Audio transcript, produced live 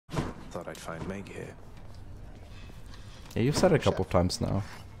Thought I'd find Meg here. Yeah, you've said it a couple of times now.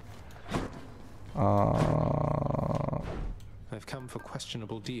 I've come for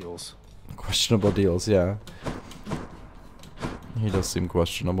questionable deals. Questionable deals, yeah. He does seem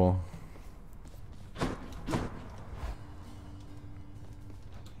questionable.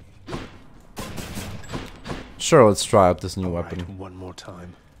 Sure, let's try out this new weapon. Right, one more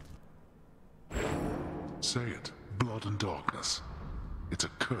time. Say it. Blood and darkness. It's a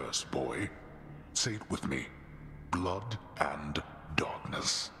curse, boy. Say it with me. Blood and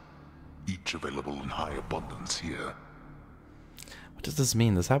darkness. Each available in high abundance here. What does this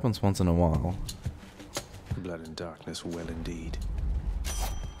mean? This happens once in a while. Blood and darkness, well indeed.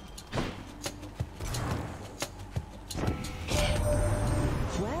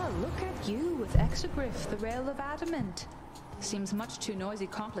 Well, look at you with Exogryph, the Rail of Adamant. Seems much too noisy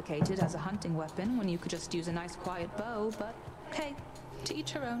complicated as a hunting weapon when you could just use a nice quiet bow, but hey, to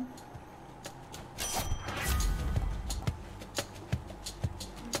each her own.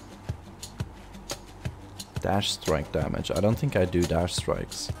 Dash strike damage. I don't think I do dash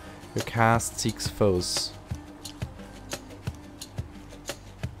strikes. Your cast seeks foes.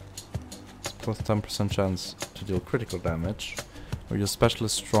 It's plus 10% chance to deal critical damage. Or your special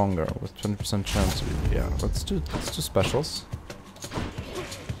is stronger with 20% chance to be, yeah, let's do specials.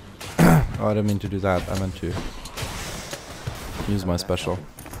 Oh, I didn't mean to do that. I meant to use my special.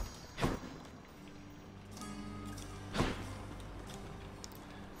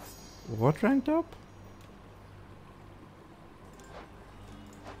 What ranked up?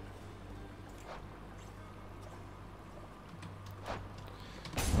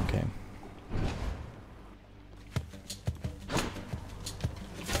 Okay.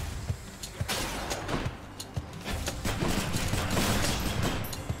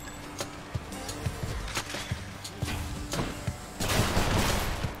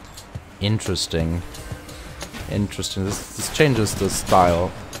 Interesting. Interesting. This changes the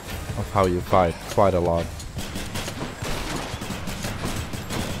style of how you fight quite a lot.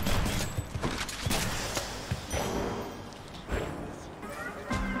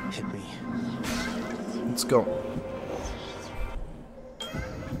 Hit me. Let's go.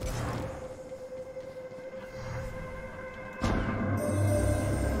 I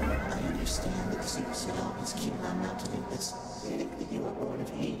understand that Zeus had always keen on Mount Olympus. That you were born of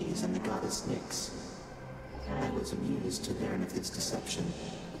Hades and the goddess Nyx. I was amused to learn of this deception.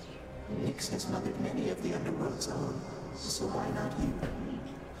 Nyx has mothered many of the underworld's own, so why not you?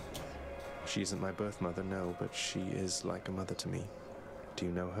 She isn't my birth mother, no, but she is like a mother to me. Do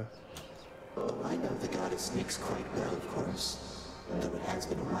you know her? Oh, I know the goddess Nyx quite well, of course. Though it has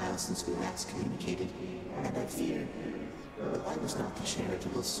been a while since we last communicated, and I fear, I was not the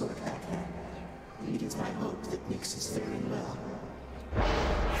charitable sort back then. It is my hope that Nyx is faring well.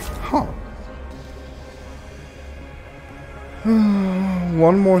 Huh.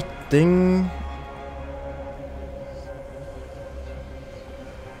 One more thing.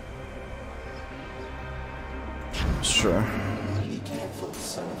 Sure. Be careful,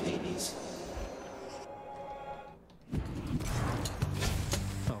 son of Hades.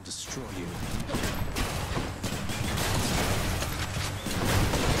 I'll destroy you.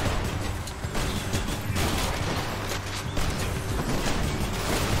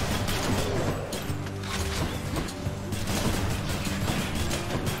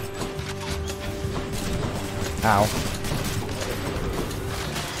 Ow.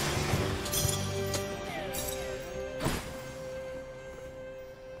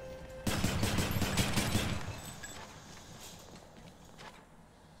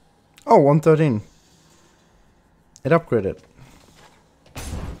 Oh, 113. It upgraded.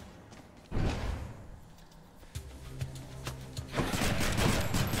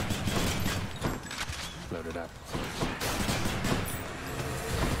 Load it up.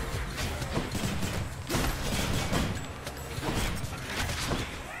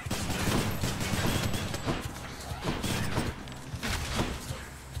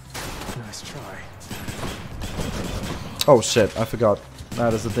 Nice try. Oh shit, I forgot.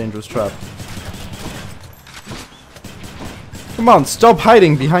 That is a dangerous trap. Come on, stop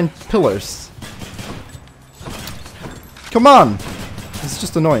hiding behind pillars. Come on! It's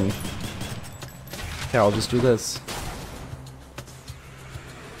just annoying. Okay, I'll just do this.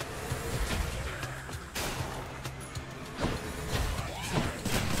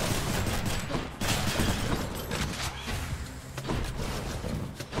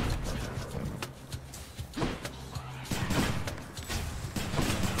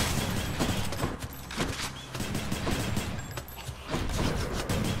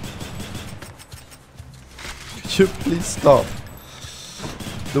 Could you please stop?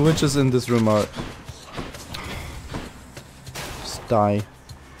 The witches in this room are... Just die.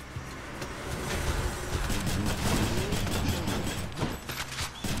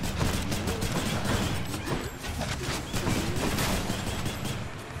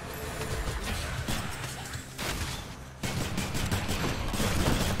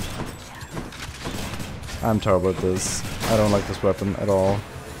 I'm terrible at this. I don't like this weapon at all.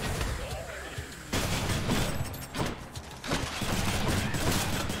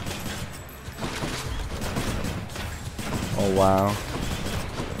 Oh wow.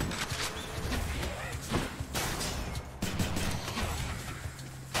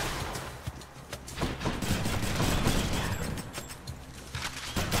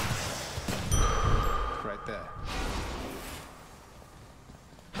 Right there.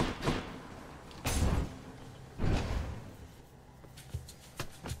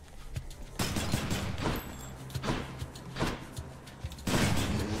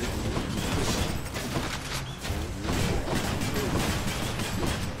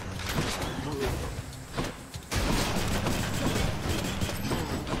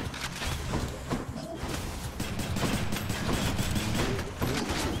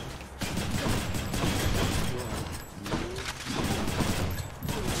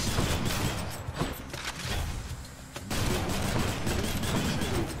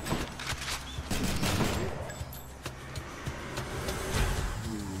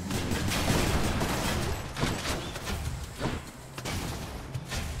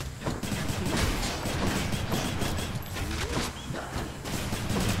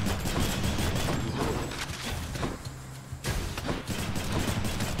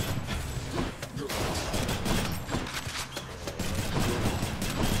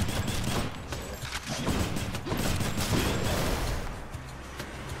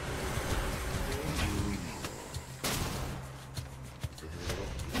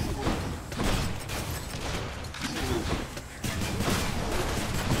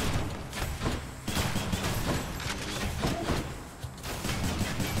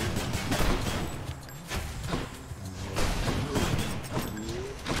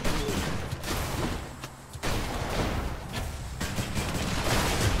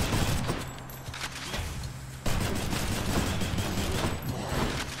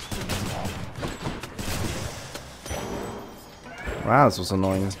 Wow, this was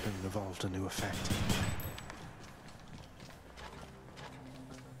annoying. It's been evolved a new effect.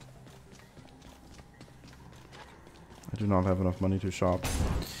 I do not have enough money to shop.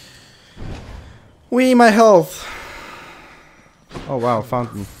 Wee, my health! Oh wow,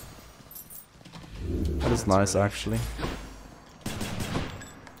 fountain. That is nice actually.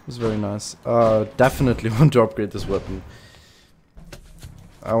 It's very nice. Definitely want to upgrade this weapon.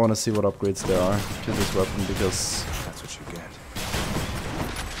 I want to see what upgrades there are to this weapon because That's what you get.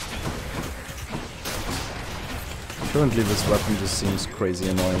 currently this weapon just seems crazy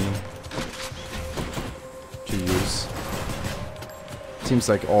annoying to use. Seems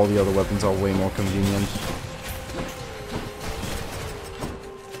like all the other weapons are way more convenient.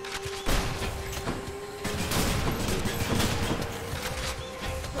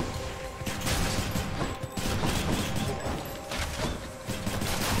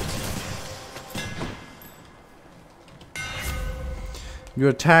 Your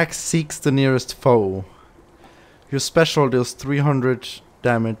attack seeks the nearest foe. Your special deals 300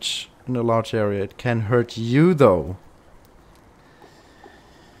 damage in a large area. It can hurt you though.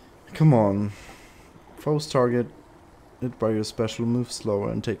 Come on. Foes target it by your special move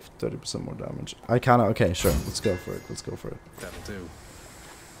slower and take 30% more damage. I kinda... Okay, sure. Let's go for it. Let's go for it. That'll do.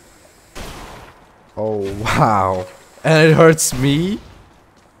 Oh, wow. And it hurts me?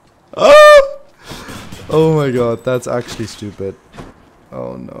 Oh! Oh my god, that's actually stupid.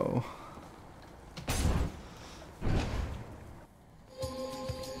 Oh no.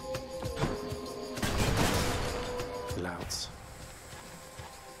 Louds.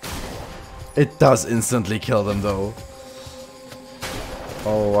 It does instantly kill them though.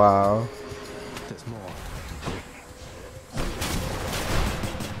 Oh wow. There's more.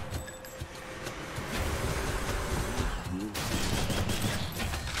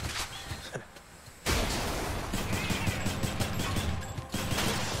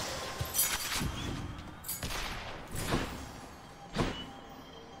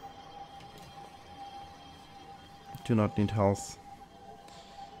 Do not need health.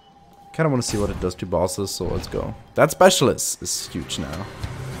 Kinda wanna see what it does to bosses, so let's go. That specialist is huge now.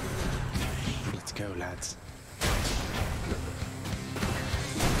 Let's go, lads.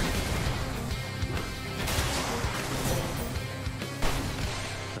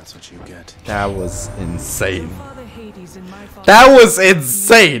 That's what what you get. That was insane. Father Hades and my father That was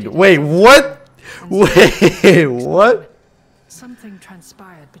insane. Wait, what? Wait, what? Something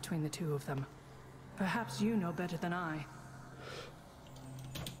transpired between the two of them. Perhaps you know better than I.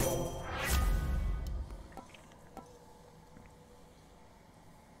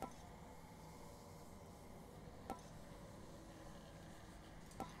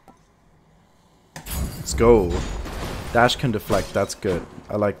 Let's go. Dash can deflect, that's good.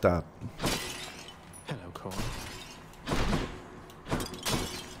 I like that. Hello, Cole.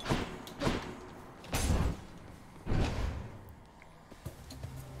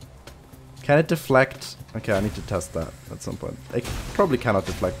 Can it deflect? Okay, I need to test that at some point. It probably cannot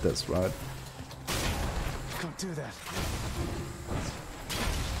deflect this, right? Can't do that.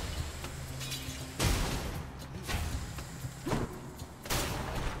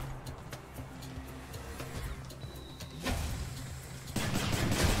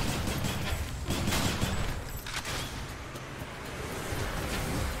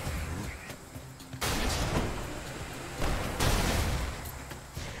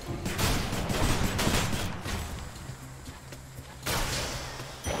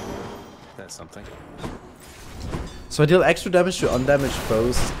 That's something. So I deal extra damage to undamaged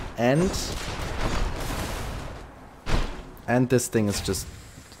foes and this thing is just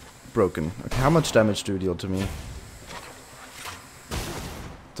broken. Okay, how much damage do you deal to me?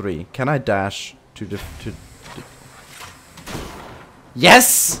 3. Can I dash to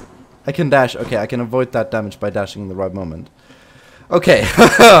Yes! I can dash. Okay, I can avoid that damage by dashing in the right moment. Okay.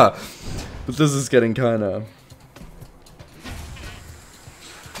 But this is getting kinda...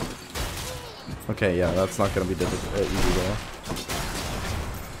 Okay, yeah, that's not gonna be easy though.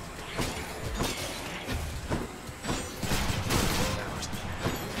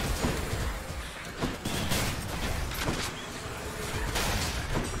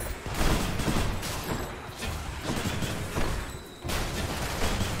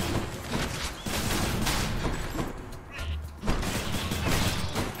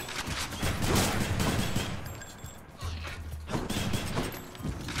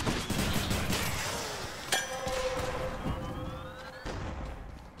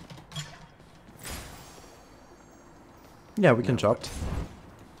 Yeah, we can chop.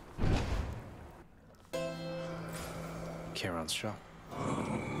 Charon's shop.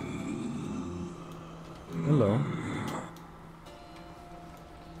 Hello.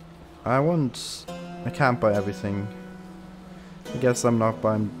 I can't buy everything. I guess I'm not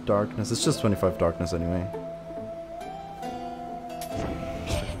buying darkness. It's just 25 darkness anyway.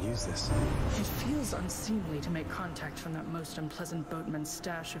 I can use this. It feels unseemly to make contact from that most unpleasant boatman's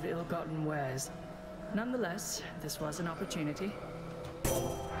stash of ill-gotten wares. Nonetheless, this was an opportunity.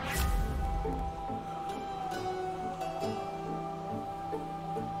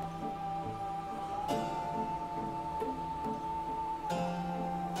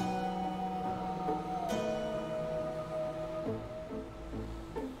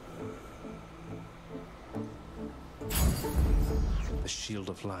 The Shield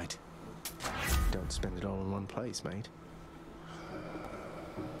of Light. Don't spend it all in one place, mate.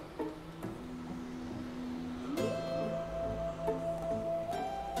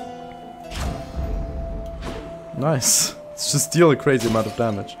 Nice. Let's just deal a crazy amount of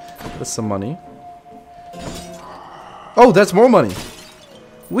damage. There's some money. Oh, that's more money.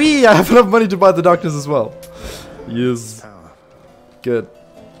 I have enough money to buy the darkness as well. Yes. Power. Good.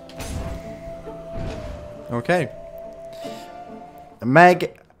 Okay.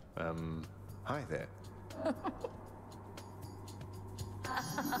 Meg. Hi there.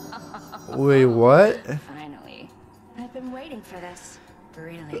 Wait, what? Finally. I've been waiting for this.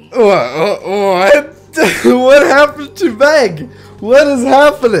 Really. What? What happened to Meg? What is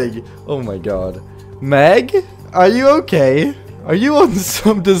happening? Oh my god. Meg? Are you okay? Are you on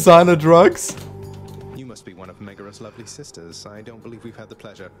some designer drugs? You must be one of Megaros' lovely sisters. I don't believe we've had the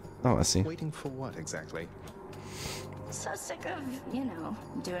pleasure. Oh, I see. Waiting for what exactly? So sick of,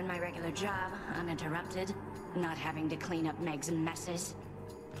 doing my regular job, uninterrupted, not having to clean up Meg's messes.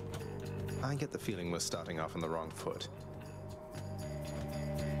 I get the feeling we're starting off on the wrong foot.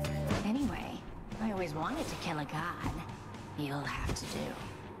 Anyway, I always wanted to kill a god. You'll have to do.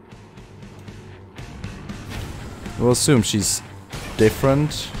 We'll assume she's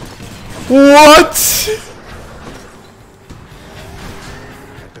different. What?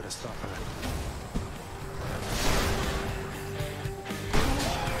 I better stop her.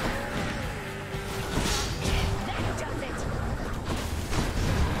 That does it!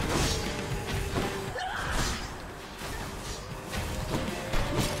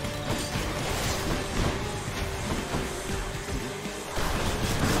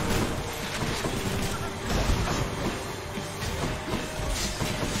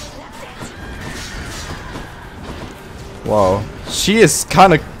 Wow. She is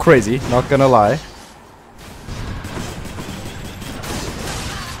kind of crazy, not gonna lie.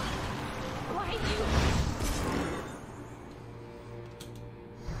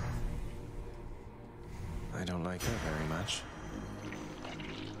 I don't like her very much.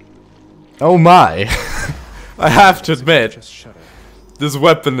 Oh my. I have to admit, Just shudder. this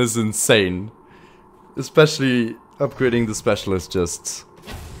weapon is insane. Especially upgrading the specialist just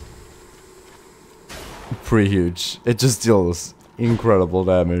pretty huge. It just deals incredible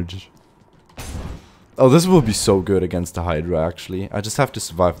damage. Oh, this will be so good against the Hydra actually. I just have to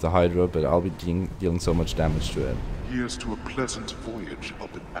survive the Hydra, but I'll be dealing so much damage to it. Here's to a pleasant voyage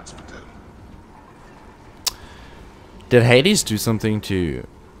up in Asphodel. Did Hades do something to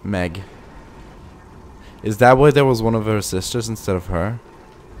Meg? Is that why there was one of her sisters instead of her?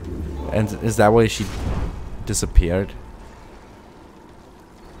 And is that why she disappeared?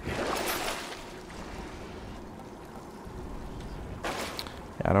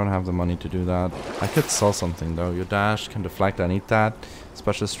 Yeah, I don't have the money to do that. I could sell something though. Your dash can deflect, I need that.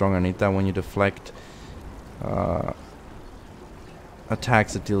 Especially strong, I need that when you deflect.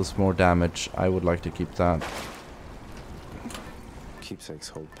 Attacks, it deals more damage. I would like to keep that. Keepsakes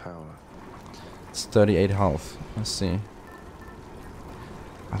hold power. It's 38 health. Let's see.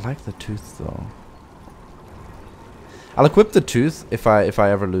 I like the tooth though. I'll equip the tooth if I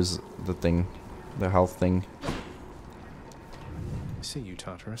ever lose the thing, the health thing. I see you,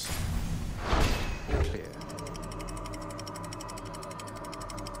 Tartarus. Clear.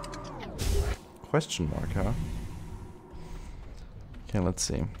 Question mark, huh? Okay, let's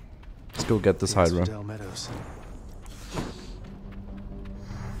see. Let's go get this Hydra. Asphodel Meadows.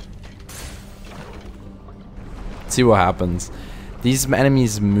 See what happens. These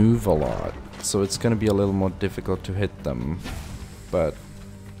enemies move a lot, so it's gonna be a little more difficult to hit them. But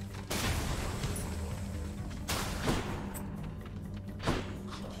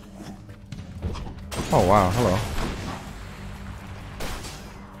oh wow, hello.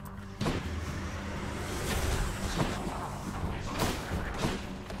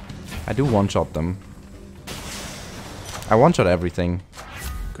 I do one-shot them. I one-shot everything.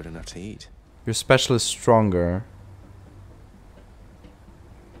 Good enough to eat. Your special is stronger.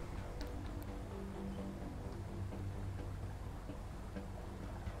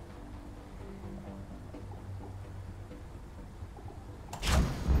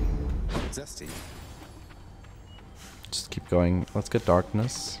 Zesty. Just keep going. Let's get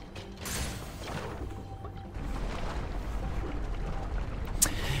darkness.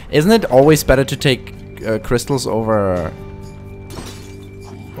 Isn't it always better to take crystals over...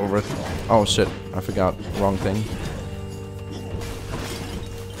 Oh shit, I forgot. Wrong thing.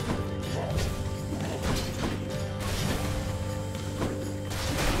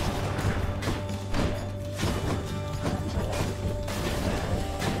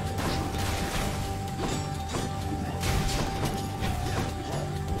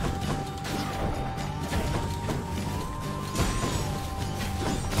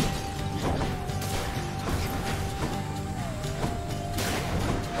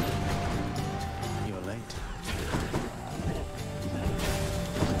 You're late.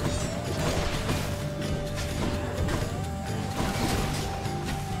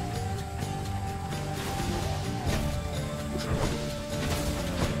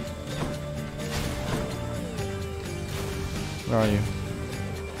 Where are you?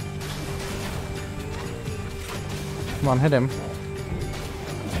 Come on, hit him.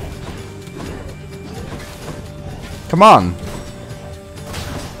 Come on!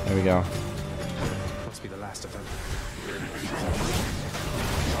 There we go. Must be the last of them.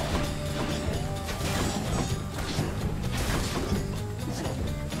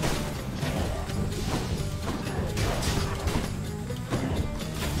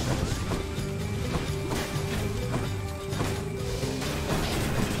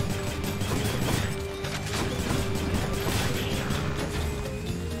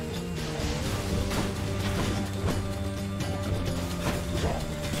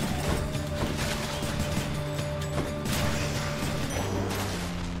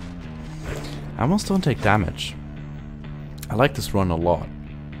 I almost don't take damage. I like this run a lot.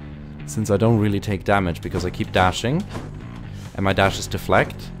 Since I don't really take damage because I keep dashing. And my dash is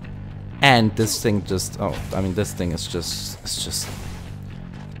deflect. And this thing just... Oh, I mean this thing is just... It's just...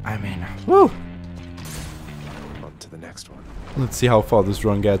 I mean... Woo! On to the next one. Let's see how far this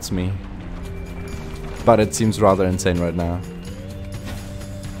run gets me. But it seems rather insane right now.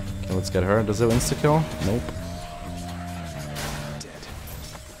 Okay, let's get her. Does it insta-kill? Nope. Dead.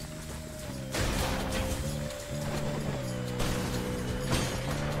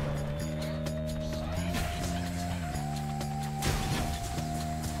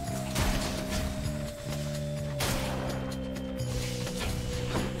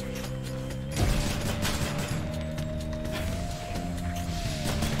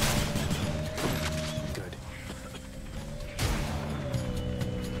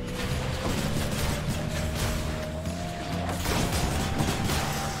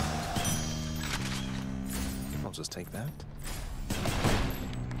 take that.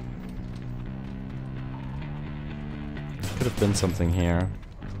 Could have been something here.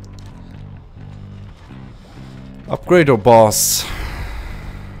 Upgrade or boss?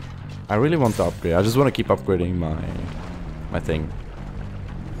 I really want to upgrade. I just want to keep upgrading my thing.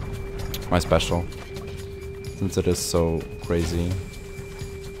 My special. Since it is so crazy.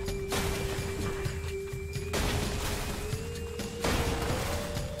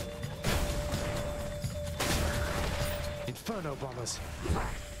 Inferno bombers.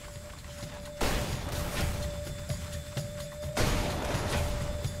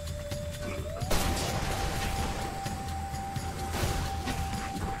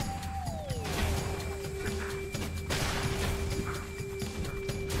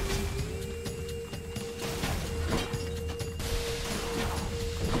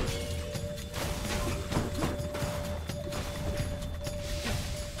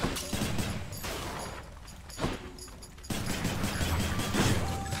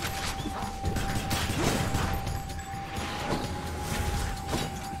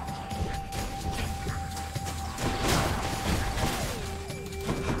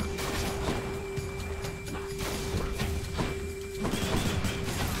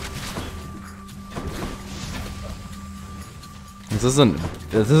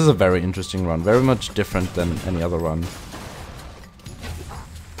 This is a very interesting run, very much different than any other run.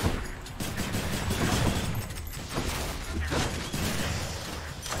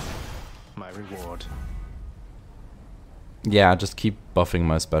 My reward. Yeah, just keep buffing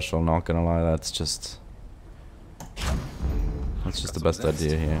my special, not gonna lie, that's just the best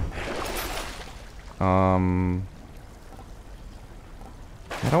idea here. I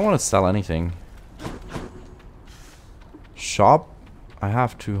don't want to sell anything. Shop? I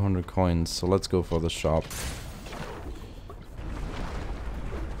have 200 coins, so let's go for the shop.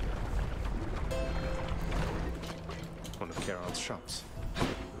 One of Charon's shops.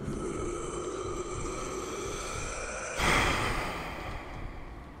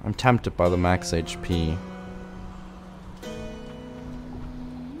 I'm tempted by the max HP.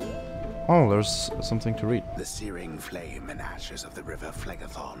 Oh, there's something to read. The searing flame and ashes of the river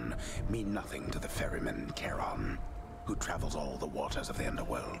Phlegethon mean nothing to the ferryman Charon, who travels all the waters of the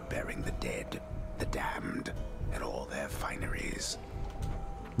underworld bearing the dead, the damned, and all their fineries.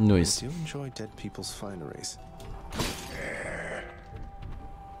 Nice. Do you enjoy dead people's fineries?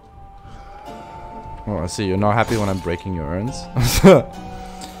 Oh, I see. You're not happy when I'm breaking your urns?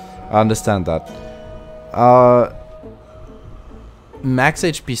 I understand that. Max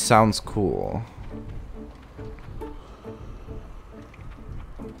HP sounds cool.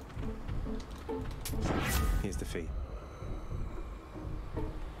 Here's the fee.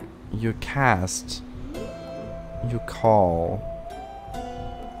 You cast. You call.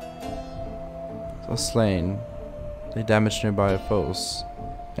 So slain. They damage nearby foes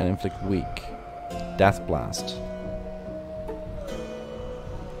and inflict weak. Death blast.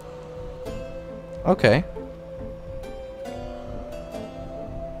 Okay.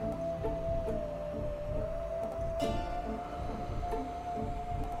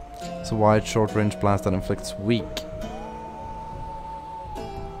 It's a wide, short-range blast that inflicts weak.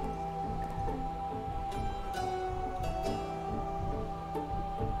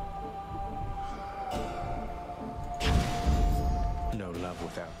 No love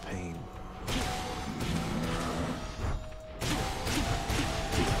without pain.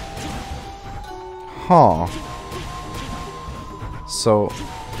 Huh. So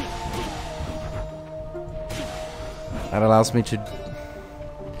that allows me to...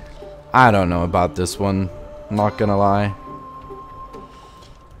 I don't know about this one, not gonna lie.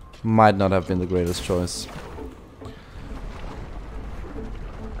 Might not have been the greatest choice.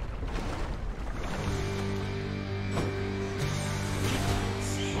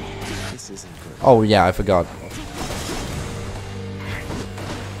 This isn't good. Oh yeah, I forgot.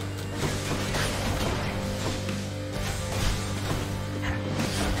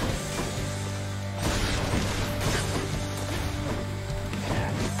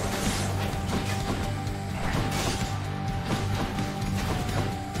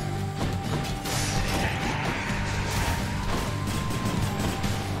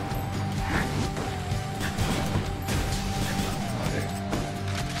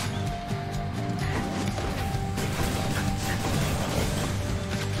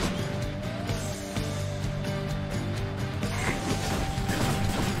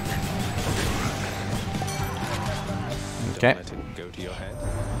 Okay. Let it go to your head.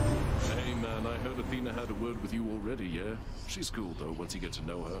 Hey man, I heard Athena had a word with you already, yeah? She's cool though, once you get to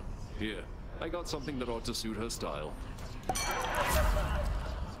know her. Here, I got something that ought to suit her style.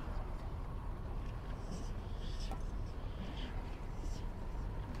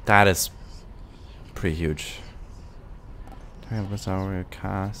 That is pretty huge. This hour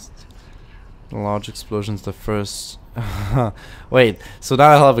cast. Large explosions the first. Wait, so now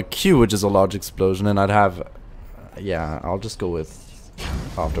I'll have a Q, which is a large explosion, and I'd have. Yeah, I'll just go with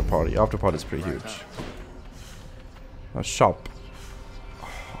after party. After party is pretty huge. A shop.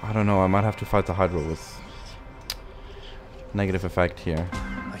 I don't know. I might have to fight the Hydra with negative effect here.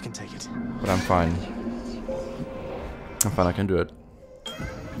 I can take it. But I'm fine. I'm fine. I can do it.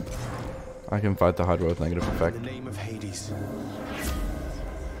 I can fight the Hydra with negative effect. In the name of Hades.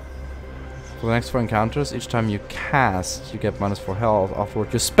 For the next 4 encounters, each time you cast, you get -4 health.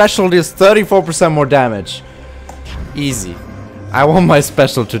 Afterward, your special deals 34% more damage. Easy. I want my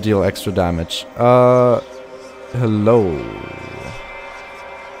special to deal extra damage. Hello.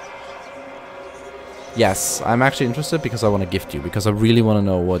 Yes, I'm actually interested because I want to gift you. Because I really want to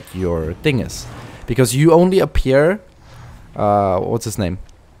know what your thing is. Because you only appear... what's his name?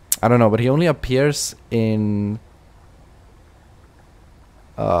 I don't know, but he only appears in...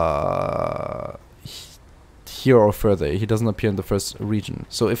 here or further. He doesn't appear in the first region.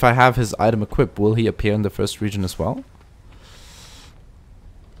 So if I have his item equipped, will he appear in the first region as well?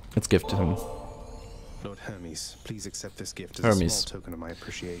 Let's gift to him. Lord Hermes, please accept this gift as Hermes. a small token of my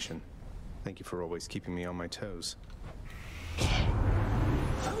appreciation. Thank you for always keeping me on my toes.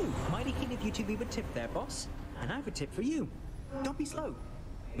 Oh, mighty keen of you to leave a tip there, boss. And I have a tip for you. Don't be slow.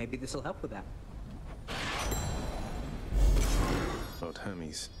 Maybe this will help with that. Lord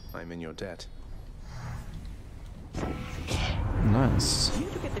Hermes, I'm in your debt. Nice. Do you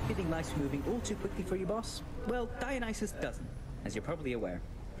ever get the feeling life's moving all too quickly for you, boss? Well, Dionysus doesn't, as you're probably aware.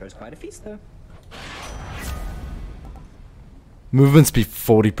 Throws quite a feast, though. Movement speed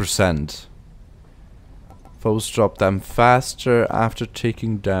 40%. Foes drop them faster after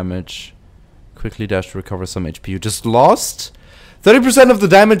taking damage. Quickly dash to recover some HP. You just lost? 30% of the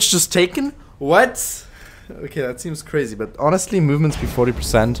damage just taken? What? Okay, that seems crazy, but honestly, movement speed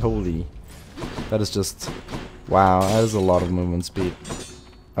 40%. Holy. That is just... Wow, that is a lot of movement speed.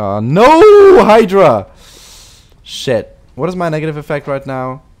 No! Hydra! Shit. What is my negative effect right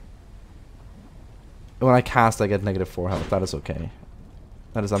now? When I cast, I get -4 health. That is okay.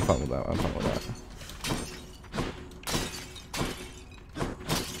 That is, I'm fine with that. I'm fine with that.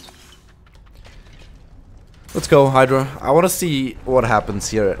 Let's go, Hydra. I want to see what happens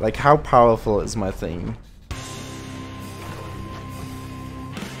here. Like, how powerful is my thing?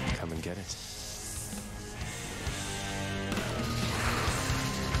 Come and get it.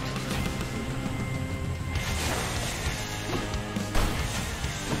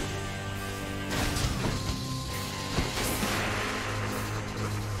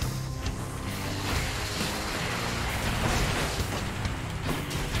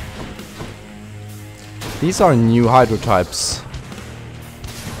 These are new Hydra types.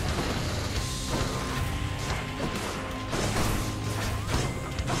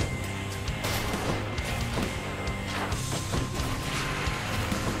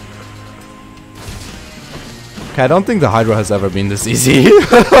 Okay, I don't think the Hydra has ever been this easy.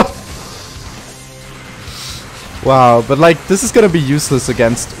 Wow, but like, this is gonna be useless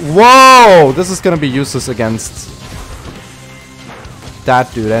against... Whoa! This is gonna be useless against...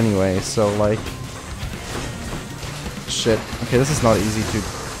 that dude anyway, so like... Shit. Okay, this is not easy to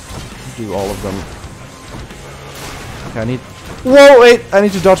do all of them. Okay, I need... Whoa, wait! I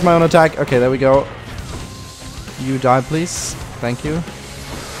need to dodge my own attack. Okay, there we go. You die, please. Thank you.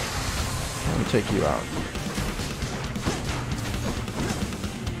 Let me take you out.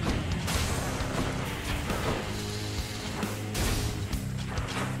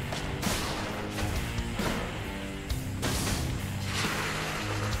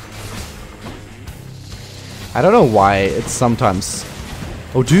 I don't know why it's sometimes...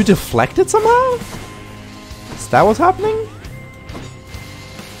 Oh, do you deflect it somehow? Is that what's happening?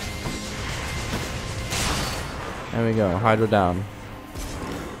 There we go, Hydra down.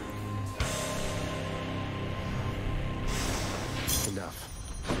 Enough.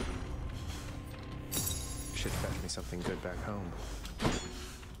 Should fetch me something good back home.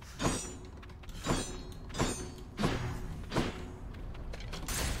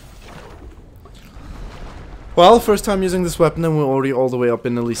 Well, first time using this weapon and we're already all the way up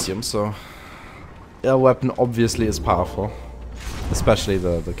in Elysium, so... A weapon obviously is powerful. Especially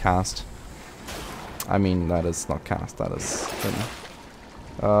the cast. I mean, that is not cast, that is...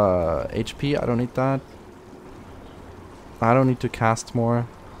 HP, I don't need that. I don't need to cast more.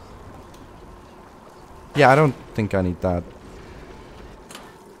 Yeah, I don't think I need that.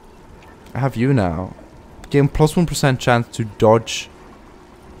 I have you now. Gain plus 1% chance to dodge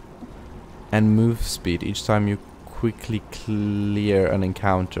and move speed each time you quickly clear an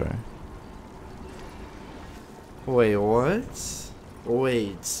encounter. Wait, what?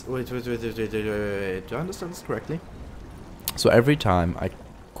 Wait. Do I understand this correctly? So every time I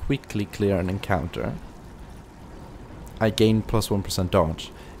quickly clear an encounter, I gain plus 1% dodge.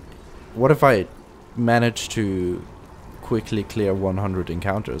 What if I manage to quickly clear 100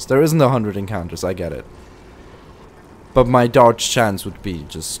 encounters? There isn't 100 encounters, I get it. But my dodge chance would be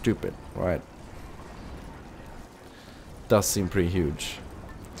just stupid, right? Does seem pretty huge.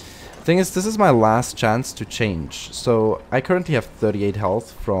 Thing is, this is my last chance to change. So I currently have 38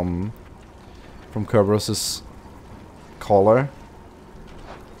 health from Kerberos's collar.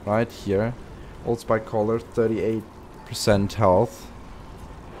 Right here. Old Spike collar, 38% health.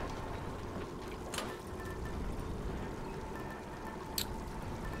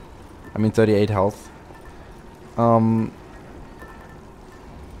 I mean 38 health.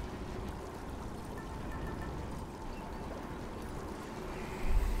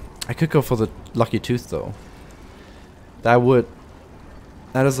 I could go for the Lucky Tooth though. That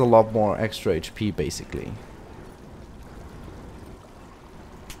is a lot more extra HP basically.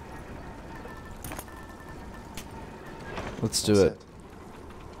 Let's do it.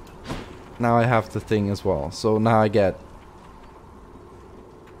 Now I have the thing as well. So now I get...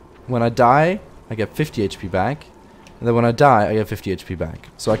 When I die, I get 50 HP back. And then when I die, I get 50 HP back.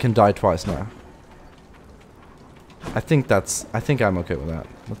 So I can die twice now. I think I'm okay with that.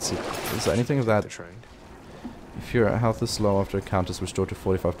 Let's see. Is there anything of that? If your health is low after a count is restored to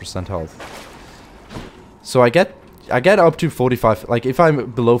 45% health. So I get up to 45. Like if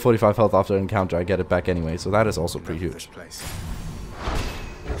I'm below 45 health after an encounter, I get it back anyway. So that is also pretty huge.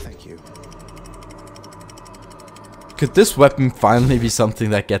 Thank you. Could this weapon finally be something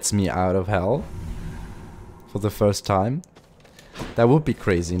that gets me out of hell? For the first time? That would be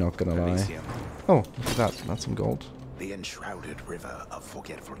crazy, not gonna lie. Oh, look at that. That's some gold. The enshrouded river of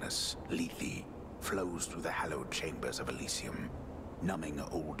forgetfulness, Lethe, flows through the hallowed chambers of Elysium, numbing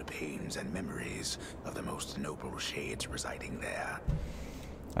old pains and memories of the most noble shades residing there.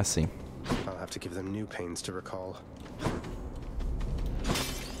 I see. I'll have to give them new pains to recall.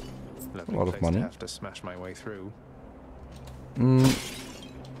 A lot of money. To have to smash my way through.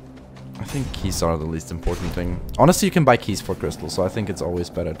 I think keys are the least important thing. Honestly, you can buy keys for crystals, so I think it's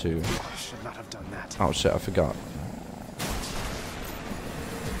always better to... I should not have done that. Oh shit, I forgot.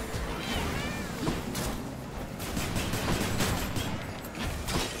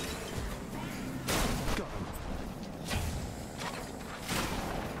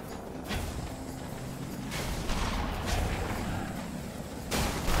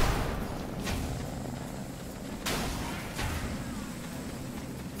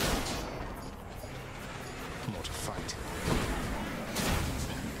 More to fight.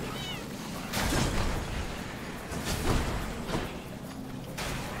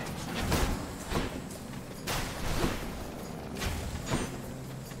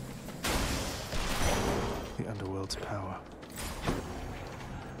 The underworld's power.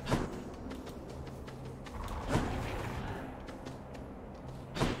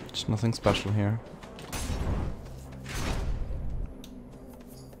 Just nothing special here.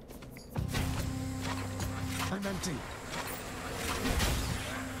 I'm empty.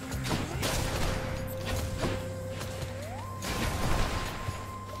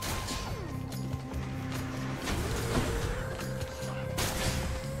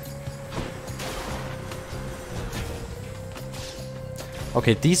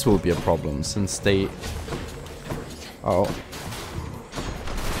 Okay, these will be a problem since they... Oh.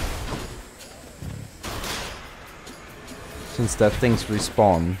 Since that things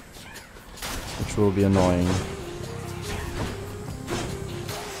respawn, which will be annoying.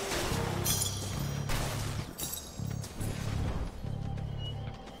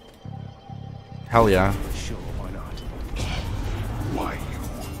 Hell yeah. Sure, why not? Why you?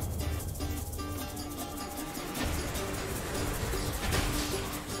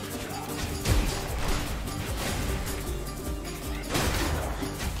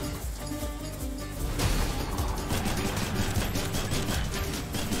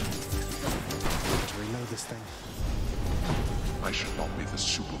 To reload this thing. I should not be the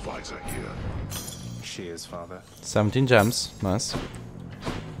supervisor here. She is, Father. 17 gems. Nice.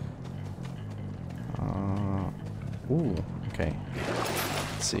 Ooh, okay.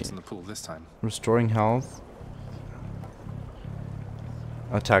 Let's see. What's in the pool this time? Restoring health.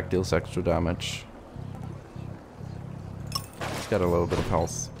 Attack deals extra damage. Let's get a little bit of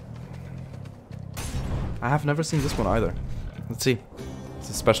health. I have never seen this one either. Let's see. It's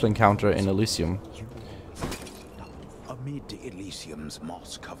a special encounter in Elysium. Amid Elysium's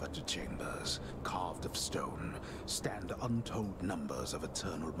moss-covered chambers, carved of stone, stand untold numbers of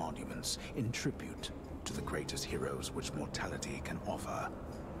eternal monuments in tribute to the greatest heroes which mortality can offer,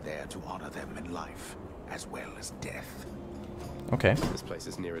 there to honor them in life as well as death. Okay. This place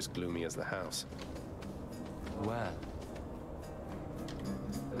is near as gloomy as the house. Well,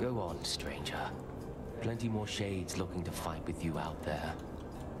 go on, stranger. Plenty more shades looking to fight with you out there.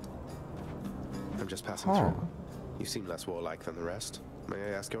 I'm just passing through. You seem less warlike than the rest. May I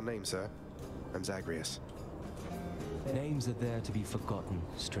ask your name, sir? I'm Zagreus. Names are there to be forgotten,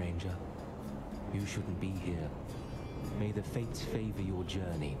 stranger. You shouldn't be here. May the fates favor your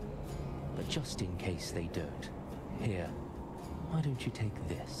journey. But just in case they don't, here, why don't you take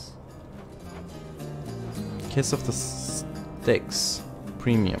this? Kiss of the Styx.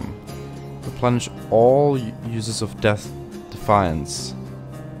 Premium. Replenish all uses of Death Defiance.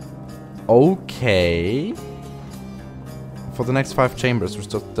 Okay. For the next 5 chambers,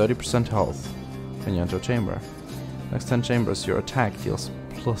 restore 30% health when you enter a chamber. Next 10 chambers, your attack deals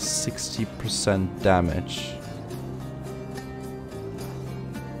plus 60% damage.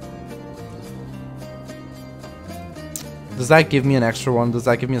 Does that give me an extra one? Does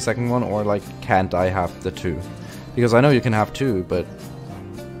that give me a second one? Or, like, can't I have the 2? Because I know you can have 2, but...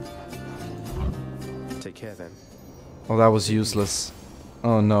 Take care, then. Oh, that was useless.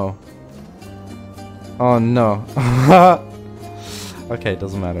 Oh, no. Oh, no. Okay,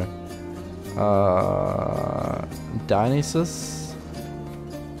 doesn't matter. Dionysus?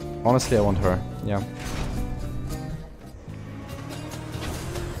 Honestly, I want her. Yeah.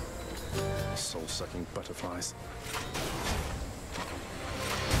 Soul-sucking butterflies.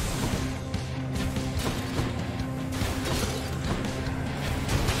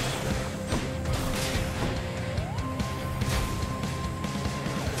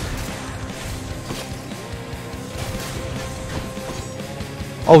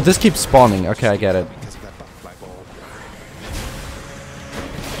 Oh, this keeps spawning. Okay, I get it.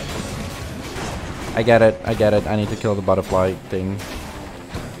 I get it. I get it. I need to kill the butterfly thing.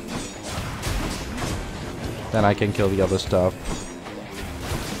 Then I can kill the other stuff.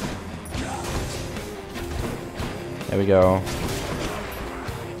 There we go.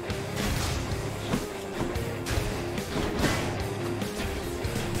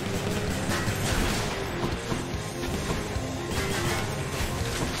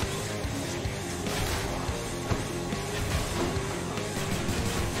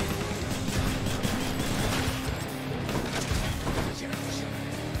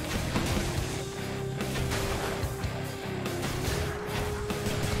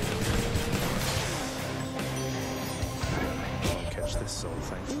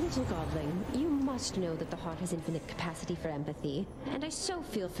 Little godling, you must know that the heart has infinite capacity for empathy, and I so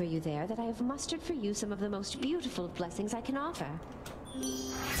feel for you there that I have mustered for you some of the most beautiful of blessings I can offer.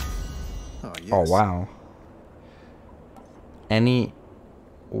 Oh, yes. Oh, wow. Any...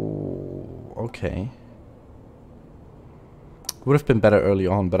 Oh, okay. Would have been better early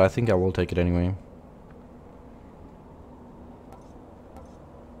on, but I think I will take it anyway.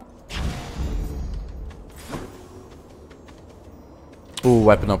 Ooh,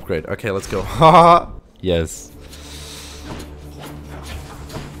 weapon upgrade. Okay, let's go. Haha. Yes.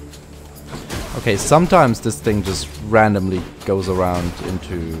 Okay, sometimes this thing just randomly goes around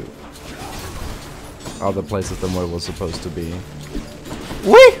into other places than where it was supposed to be.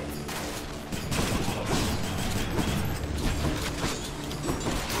 Whee!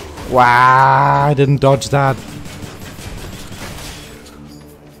 Wow, I didn't dodge that.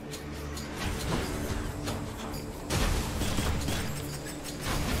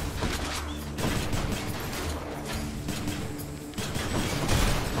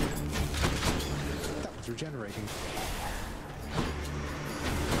 Regenerating.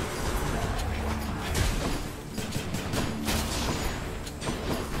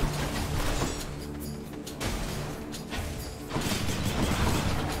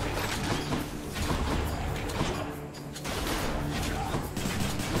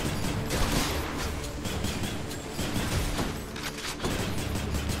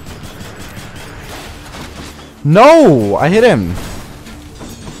 No! I hit him!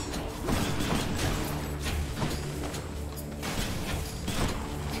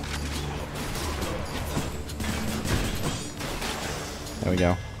 There we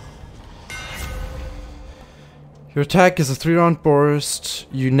go. Your attack is a 3-round burst.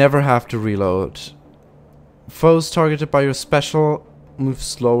 You never have to reload. Foes targeted by your special move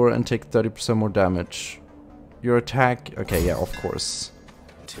slower and take 30% more damage. Your attack... Okay, yeah, of course.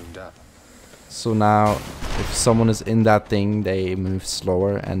 Tuned up. So now, if someone is in that thing, they move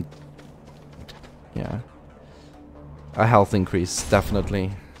slower and... Yeah. a health increase,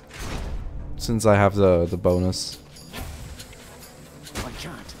 definitely. Since I have the bonus. I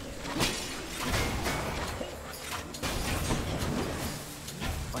can't.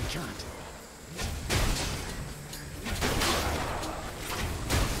 I can't.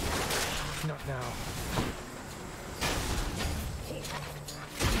 Not now.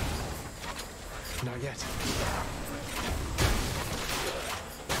 Not yet.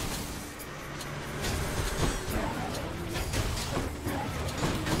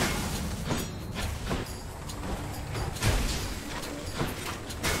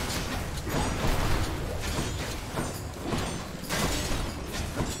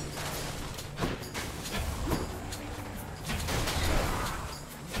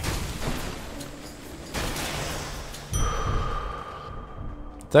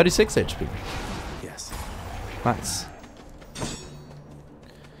 $36 HP. Yes. Nice.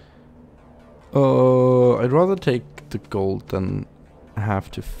 I'd rather take the gold than have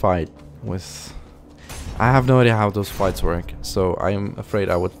to fight with... I have no idea how those fights work, so I'm afraid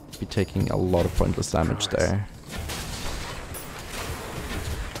I would be taking a lot of pointless damage there.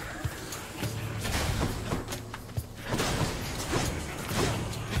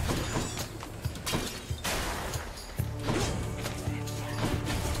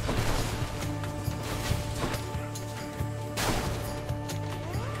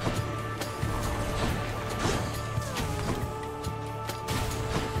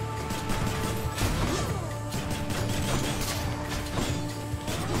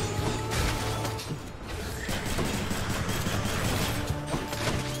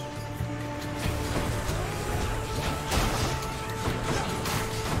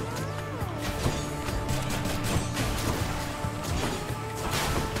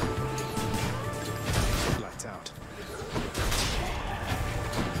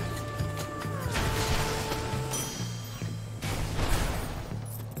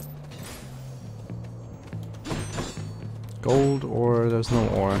 Gold or there's no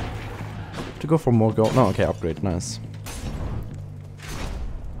ore. To go for more gold. No, okay, upgrade, nice.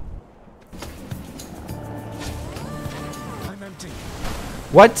 I'm empty.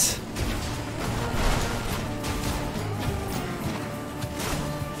 What?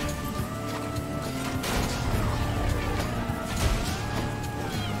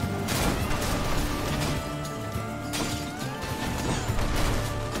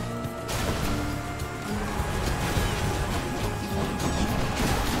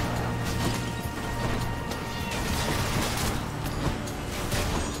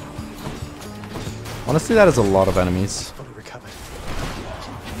 Honestly, that is a lot of enemies. Fully recovered.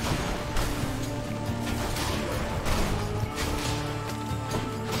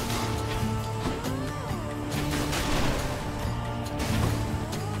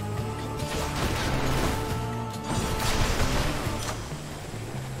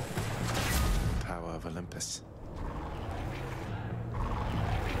 Power of Olympus.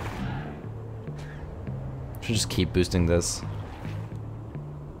 Should just keep boosting this.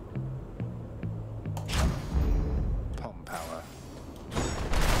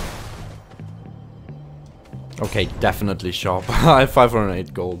 Okay, definitely shop. I have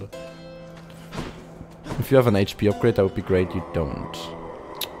 508 gold. If you have an HP upgrade, that would be great. You don't.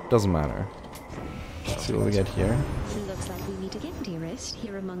 Doesn't matter. Let's see what we get here. Looks like we meet again, dearest,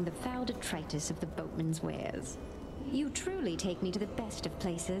 here among the foul detritus of the boatman's wares. You truly take me to the best of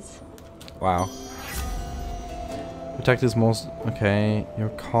places. Wow. Protect is most... Okay. Your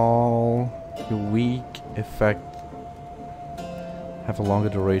call... Your weak effect... Have a longer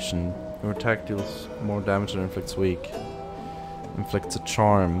duration. Your attack deals more damage than inflicts weak. Inflicts a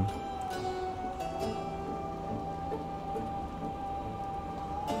charm.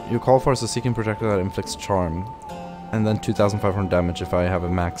 You call for a seeking projectile that inflicts charm. And then 2,500 damage if I have a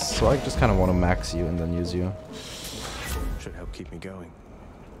max. So I just kind of want to max you and then use you. Should help keep me going.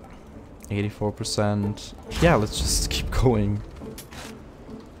 84%. Yeah, let's just keep going.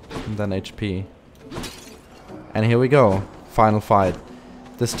 And then HP. And here we go. Final fight.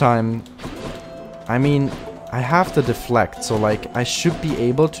 This time, I mean, I have the deflect, so like I should be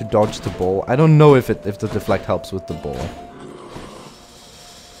able to dodge the ball. I don't know if the deflect helps with the ball.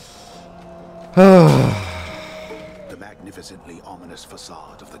 The magnificently ominous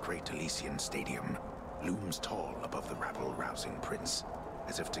facade of the Great Elysian Stadium looms tall above the rabble-rousing prince,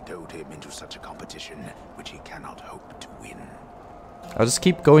 as if to goad him into such a competition which he cannot hope to win. I'll just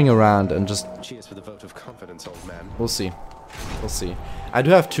keep going around and just... Cheers for the vote of confidence, old man. We'll see. We'll see. I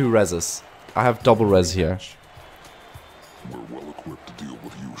do have 2 reses. I have double res here. We're well equipped to deal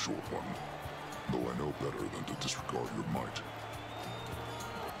with you, short one. Though I know better than to disregard your might.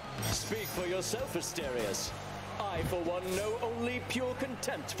 Speak for yourself, Asterius. I, for one, know only pure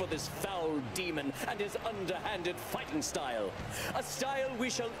contempt for this foul demon and his underhanded fighting style. A style we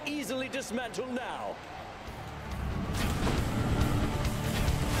shall easily dismantle now.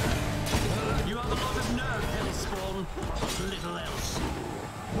 You have a lot of nerve, Hellspawn. Little else.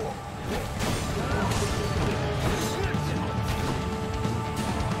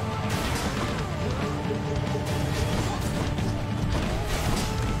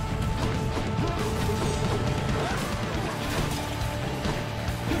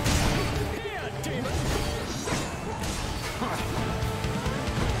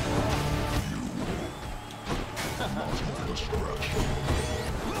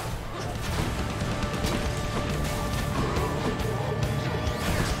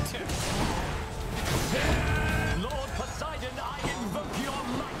 Lord Poseidon, I invoke your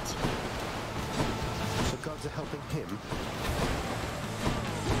might. The gods are helping him.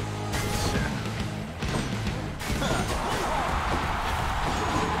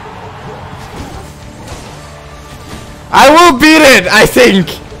 I will beat it, I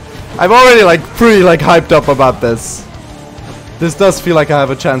think! I'm already like pretty like hyped up about this. This does feel like I have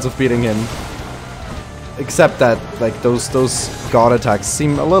a chance of beating him. Except that like those god attacks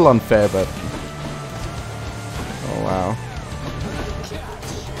seem a little unfair, but oh wow.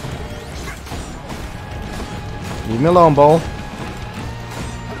 Leave me alone, Ball.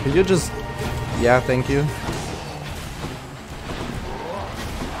 Could you just... Yeah, thank you.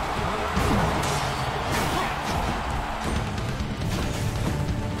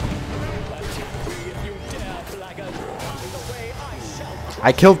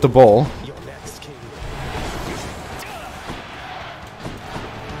 I killed the ball.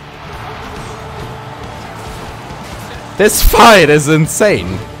 This fight is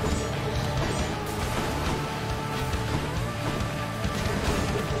insane.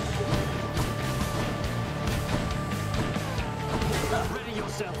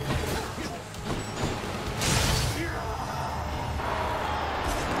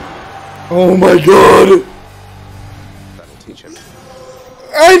 Oh my god! That'll teach him.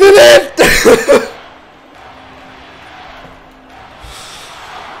 I did it!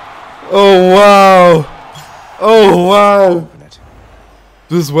 Oh wow! Oh wow!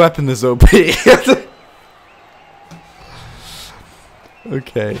 This weapon is OP.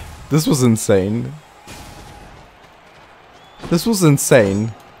 Okay, this was insane. This was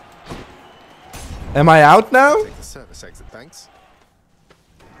insane. Am I out now? Take the service exit, thanks.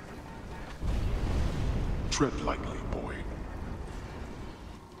 Tread lightly, boy.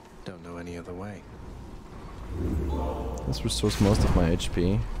 Don't know any other way. This restores most of my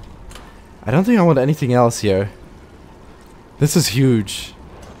HP. I don't think I want anything else here. This is huge.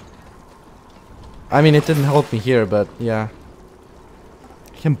 I mean, it didn't help me here, but yeah.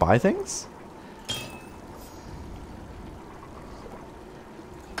 I can buy things?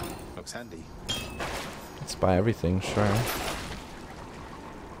 Looks handy. Let's buy everything, sure.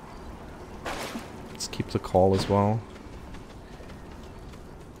 Let's keep the call as well.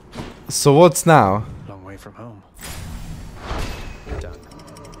 So what's now? Long way from home. Done.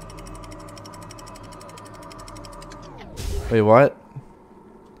 Wait, what?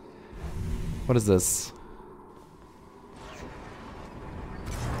 What is this?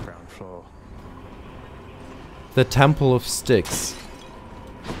 Ground floor. The Temple of Styx.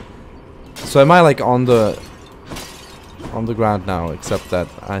 So am I like on the ground now, except that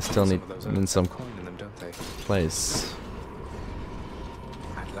I still need in some place.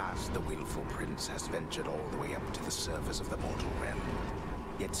 At last, the willful prince has ventured all the way up to the surface of the mortal realm.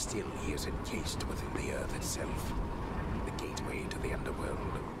 Yet still he is encased within the earth itself. The gateway to the underworld.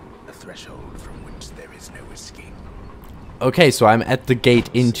 A threshold from which there is no escape. Okay, so I'm at the gate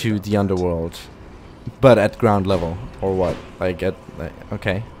into the underworld. But at ground level. Or what? Like at... Like,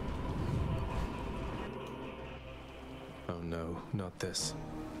 okay. Oh no, not this.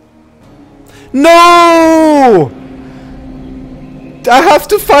 No! I have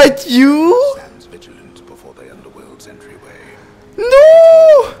to fight you? Stands vigilant before the underworld's entryway.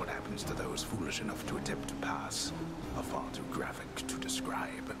 No! What happens to those foolish enough to attempt to pass are far too graphic to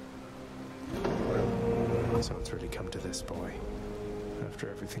describe. So it's really come to this, boy. After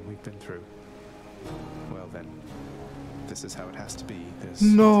everything we've been through. Well then, this is how it has to be. There's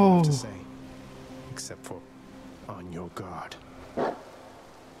nothing left to say. Except for, on your guard.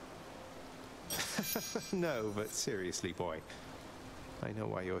 No, but seriously, boy. I know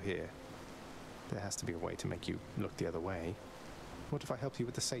why you're here. There has to be a way to make you look the other way. What if I help you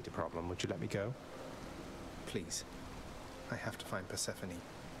with the Satyr problem? Would you let me go? Please. I have to find Persephone.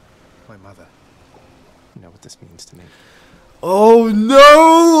 My mother. You know what this means to me. Oh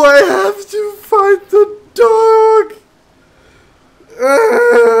no! I have to fight the dog!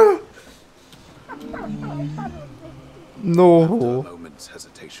 No. After a moment's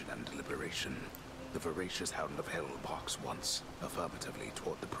hesitation and deliberation, the voracious Hound of Hell barks once, affirmatively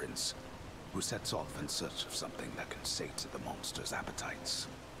toward the prince, who sets off in search of something that can sate the monster's appetites.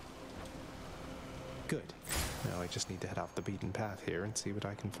 Good. Now I just need to head off the beaten path here and see what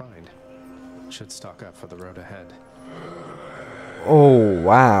I can find. Should stock up for the road ahead. Oh,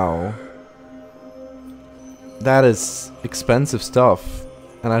 wow. That is expensive stuff.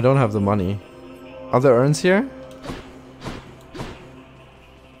 And I don't have the money. Are there urns here?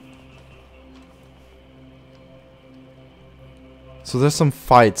 So there's some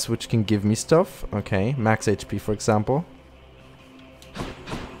fights which can give me stuff. Okay, max HP for example.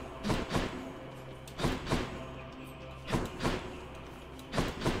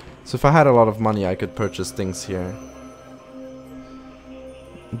 So if I had a lot of money I could purchase things here.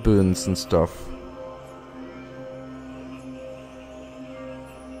 Boons and stuff.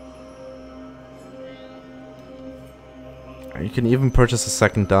 You can even purchase a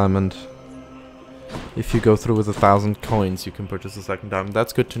second diamond. If you go through with 1,000 coins, you can purchase a second diamond.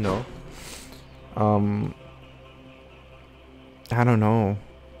 That's good to know. I don't know.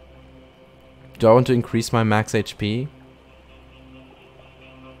 Do I want to increase my max HP?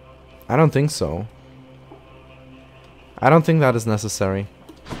 I don't think so. I don't think that is necessary.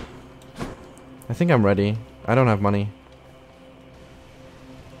 I think I'm ready. I don't have money.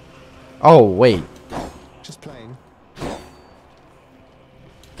 Oh, wait. Just playing.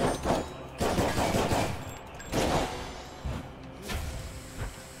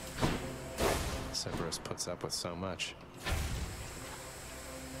 Cerberus puts up with so much.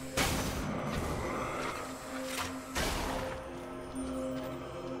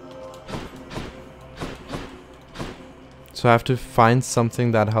 So I have to find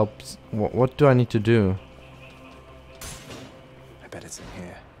something that helps. What do I need to do? I bet it's in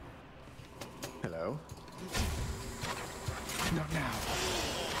here. Hello? Not now.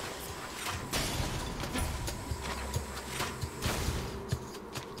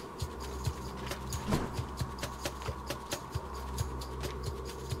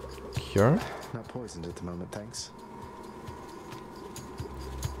 Cure? Not poisoned at the moment, thanks.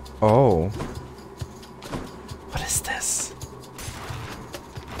 Oh. What is this?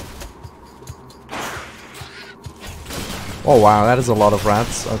 Oh wow, that is a lot of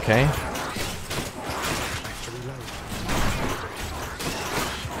rats. Okay.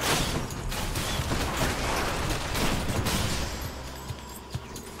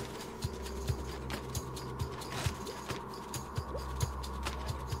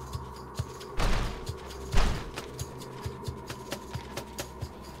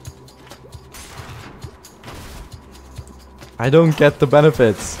 I don't get the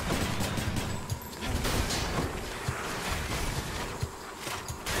benefits.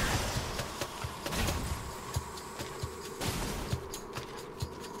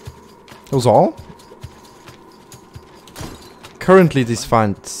 That was all? Currently these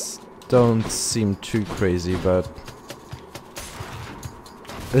fights don't seem too crazy, but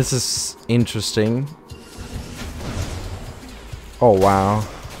this is interesting. Oh wow.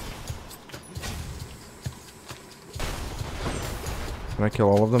 Can I kill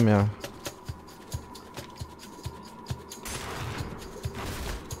all of them? Yeah.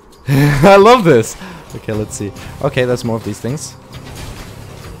 I love this! Okay, let's see. Okay, there's more of these things.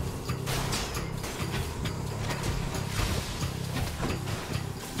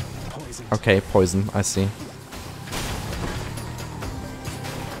 Okay, poison, I see.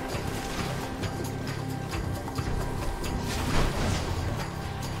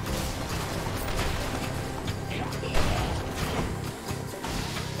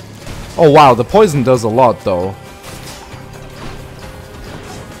 Oh wow, the poison does a lot though.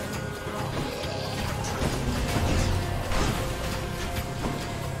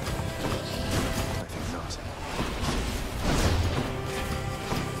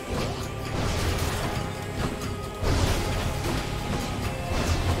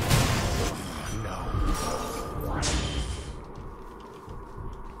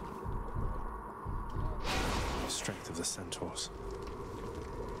 Strength of the centaurs.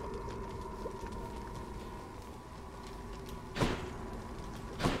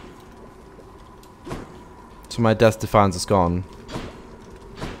 So my death defiance is gone.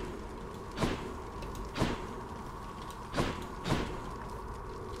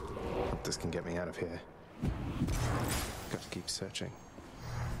 Hope this can get me out of here. Got to keep searching.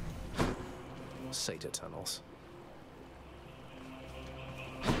 Satyr tunnels.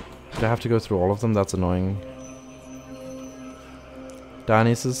 Do I have to go through all of them? That's annoying.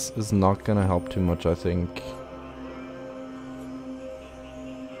 Dionysus is not gonna help too much, I think.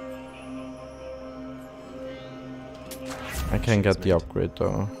 can get the upgrade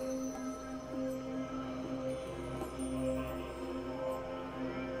though.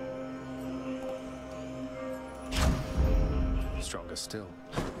 Stronger still.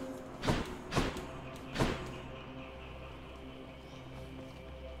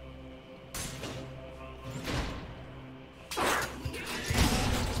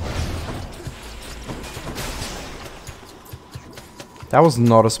 That was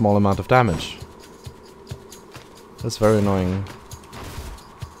not a small amount of damage. That's very annoying.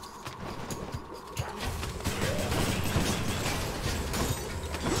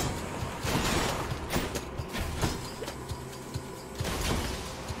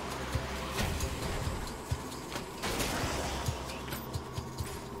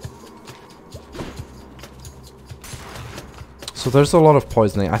 So there's a lot of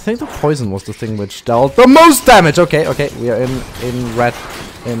poisoning. I think the poison was the thing which dealt the most damage. Okay, okay, we are in red.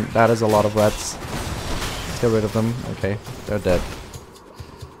 That is a lot of reds. Let's get rid of them. Okay, they're dead.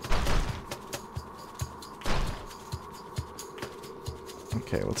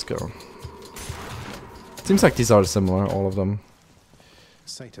 Okay, let's go. Seems like these are similar, all of them.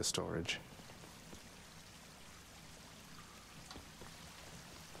 Satyr storage.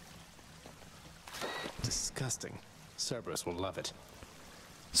 Disgusting. Cerberus will love it.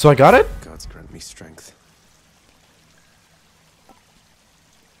 So I got it? Gods grant me strength.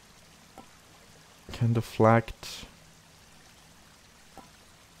 Can deflect.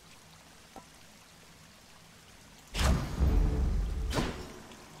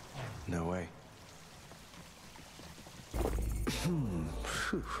 No way.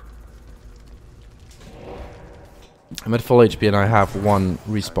 I'm at full HP and I have 1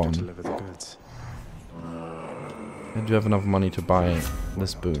 respawn. Deliver the goods. I do have enough money to buy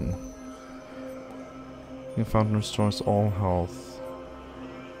this boon. Your fountain restores all health.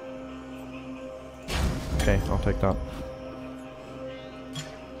 Okay, I'll take that.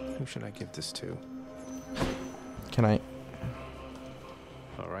 Who should I give this to? Can I?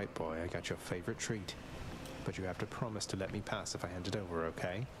 Alright, boy, I got your favorite treat. But you have to promise to let me pass if I hand it over,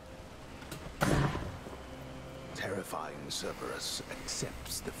 okay? Terrifying Cerberus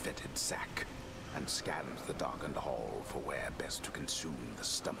accepts the fetid sack and scans the darkened hall for where best to consume the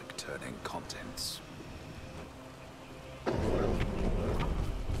stomach-turning contents.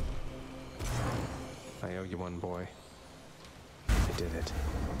 I owe you one, boy. I did it.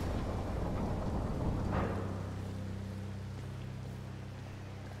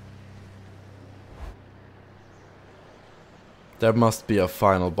 There must be a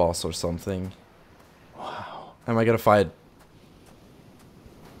final boss or something. Wow. Am I gonna fight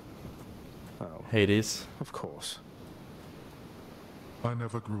Oh, Hades? of course. I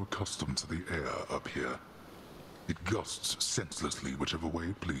never grew accustomed to the air up here. It gusts senselessly whichever way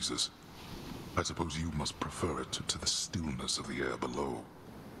it pleases. I suppose you must prefer it to the stillness of the air below.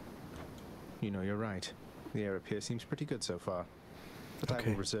 You know, you're right. The air up here seems pretty good so far. But I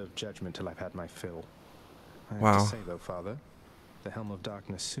will reserve judgment till I've had my fill. I have to say, though, Father, the Helm of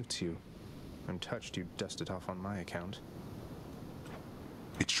Darkness suits you. I'm touched you dusted off on my account.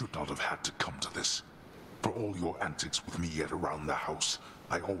 It should not have had to come to this. For all your antics with me yet around the house,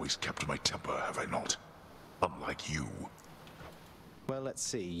 I always kept my temper, have I not? Unlike you. Well, let's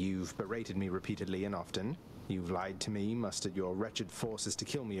see. You've berated me repeatedly and often. You've lied to me, mustered your wretched forces to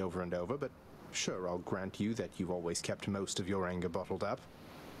kill me over and over, but sure, I'll grant you that you've always kept most of your anger bottled up.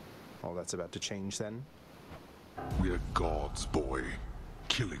 All that's about to change, then? We're gods, boy.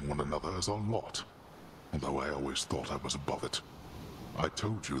 Killing one another is our lot. Although I always thought I was above it. I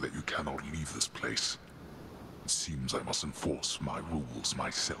told you that you cannot leave this place. It seems I must enforce my rules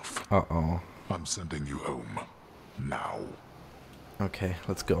myself. Uh-oh. I'm sending you home. Now. Okay,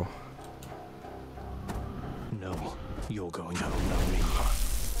 let's go. No, you're going home, not me.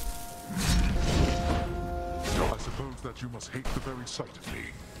 I suppose that you must hate the very sight of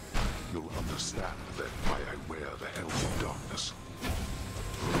me. You'll understand then why I wear the Helm of Darkness.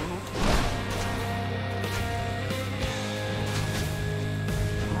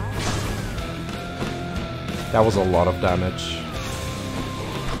 That was a lot of damage.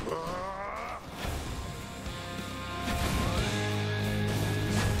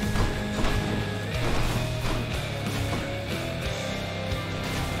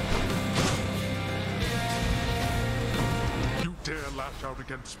 You dare lash out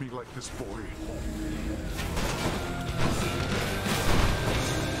against me like this, boy?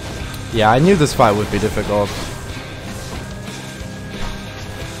 Yeah, I knew this fight would be difficult.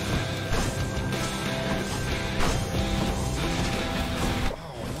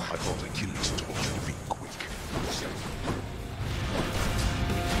 I thought Achilles taught you to be quick.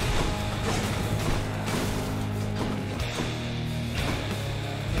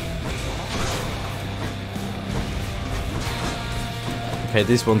 Okay,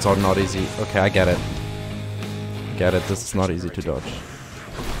 these ones are not easy. Okay, I get it. Get it, this is not easy to dodge.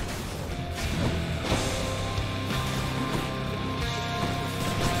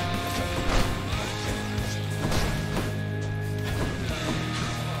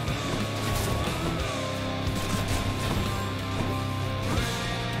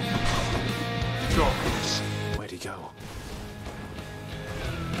 Where'd he go?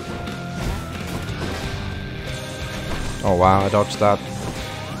 Oh wow, I dodged that.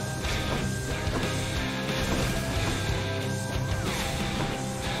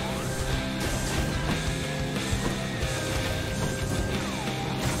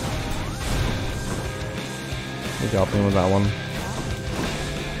 He got me with that one.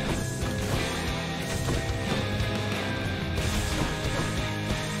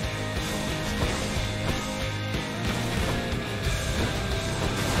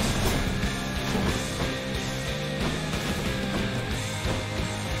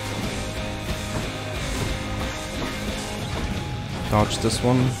 Dodge this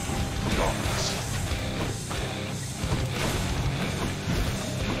one.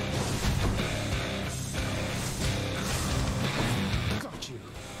 Got you.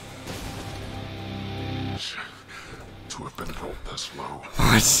 To have been brought this low.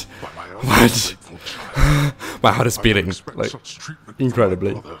 What? By my own What? ungrateful child. My heart is I beating, don't expect like, such treatment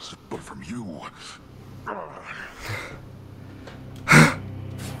incredibly. from my brothers, but from you.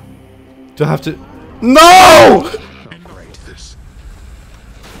 Do I have to? No! Great this.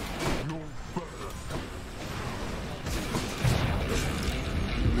 Your birth.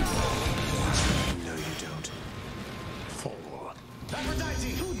 No, you don't. Fall.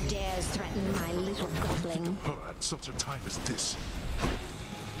 Who dares threaten my little goblin? Her at such a time as this.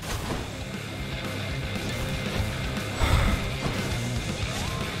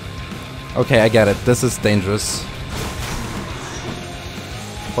 Okay, I get it. This is dangerous.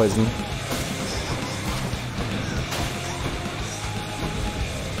 Poison. Do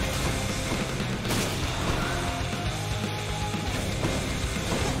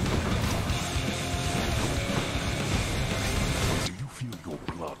you feel your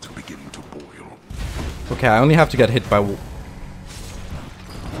blood beginning to boil? Okay, I only have to get hit by...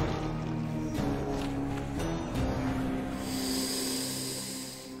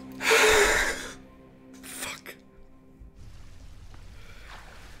 Fuck.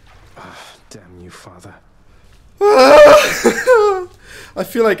 Damn you, father. I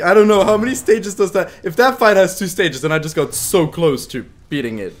feel like, I don't know, how many stages does that... If that fight has 2 stages, then I just got so close to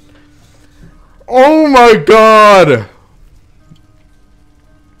beating it. Oh my god!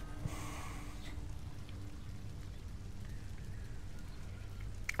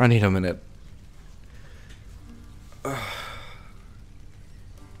 I need a minute.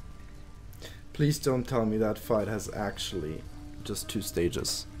 Please don't tell me that fight has actually just 2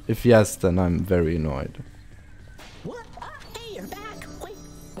 stages. If yes, then I'm very annoyed. What? Hey, you're back.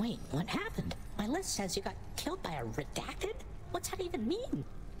 Wait, what happened? My list says you got killed by a redacted? What's that even mean?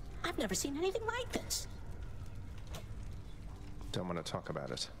 I've never seen anything like this. Don't want to talk about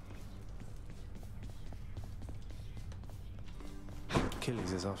it.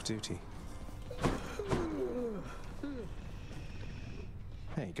 Achilles is off duty.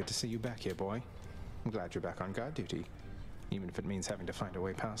 Hey, good to see you back here, boy. I'm glad you're back on guard duty. Even if it means having to find a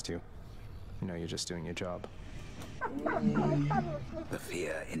way past you. You know you're just doing your job. The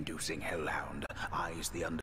fear-inducing hellhound eyes the